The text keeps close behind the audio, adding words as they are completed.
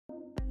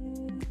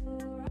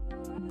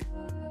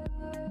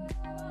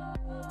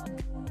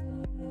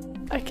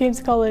I came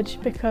to college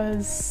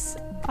because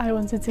I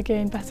wanted to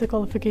gain better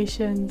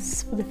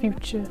qualifications for the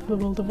future, for the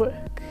world of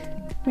work.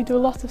 We do a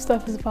lot of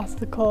stuff as a part of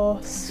the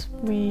course.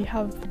 We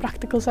have the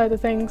practical side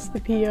of things, the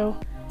PO.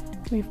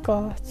 We've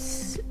got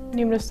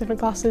numerous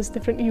different classes,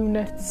 different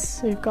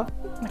units. We've got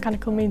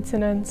mechanical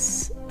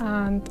maintenance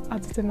and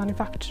additive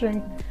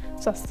manufacturing,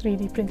 so that's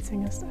 3D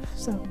printing and stuff.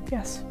 So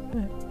yes,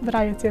 a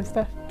variety of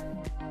stuff.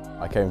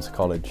 I came to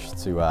college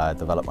to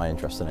develop my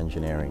interest in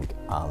engineering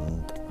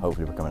and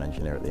hopefully become an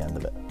engineer at the end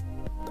of it.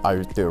 I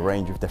do a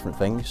range of different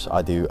things.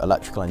 I do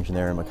electrical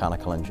engineering,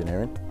 mechanical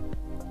engineering.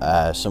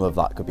 Some of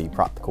that could be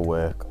practical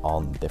work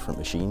on different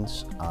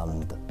machines,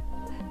 and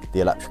the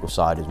electrical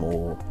side is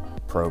more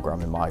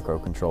programming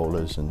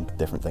microcontrollers and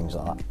different things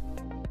like that.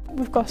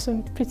 We've got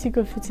some pretty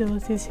good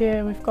facilities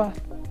here. We've got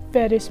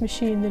various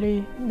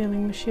machinery,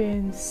 milling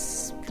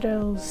machines,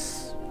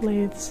 drills,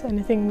 lathes,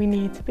 anything we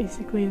need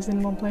basically is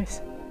in one place.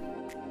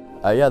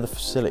 Yeah, the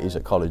facilities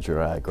at college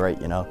are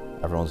great, you know.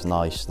 Everyone's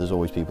nice, there's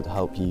always people to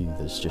help you,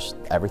 there's just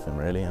everything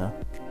really, you know.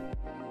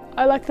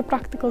 I like the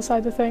practical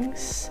side of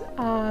things,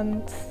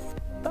 and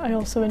I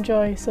also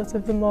enjoy sort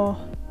of the more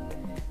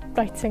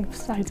writing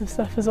side of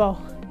stuff as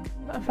well.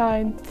 I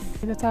find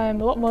that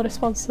I'm a lot more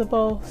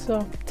responsible,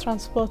 so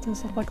transport and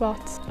stuff like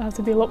that. I have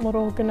to be a lot more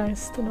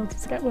organised in order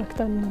to get work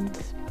done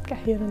and get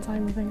here in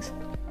time and things.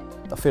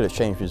 I feel it's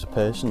changed me as a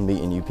person,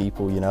 meeting new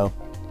people, you know,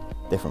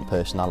 different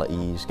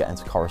personalities, getting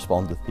to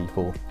correspond with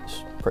people.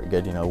 It's pretty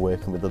good, you know,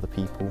 working with other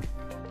people.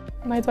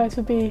 My advice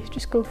would be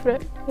just go for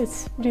it.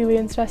 It's really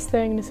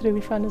interesting and it's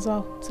really fun as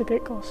well. It's a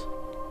great course.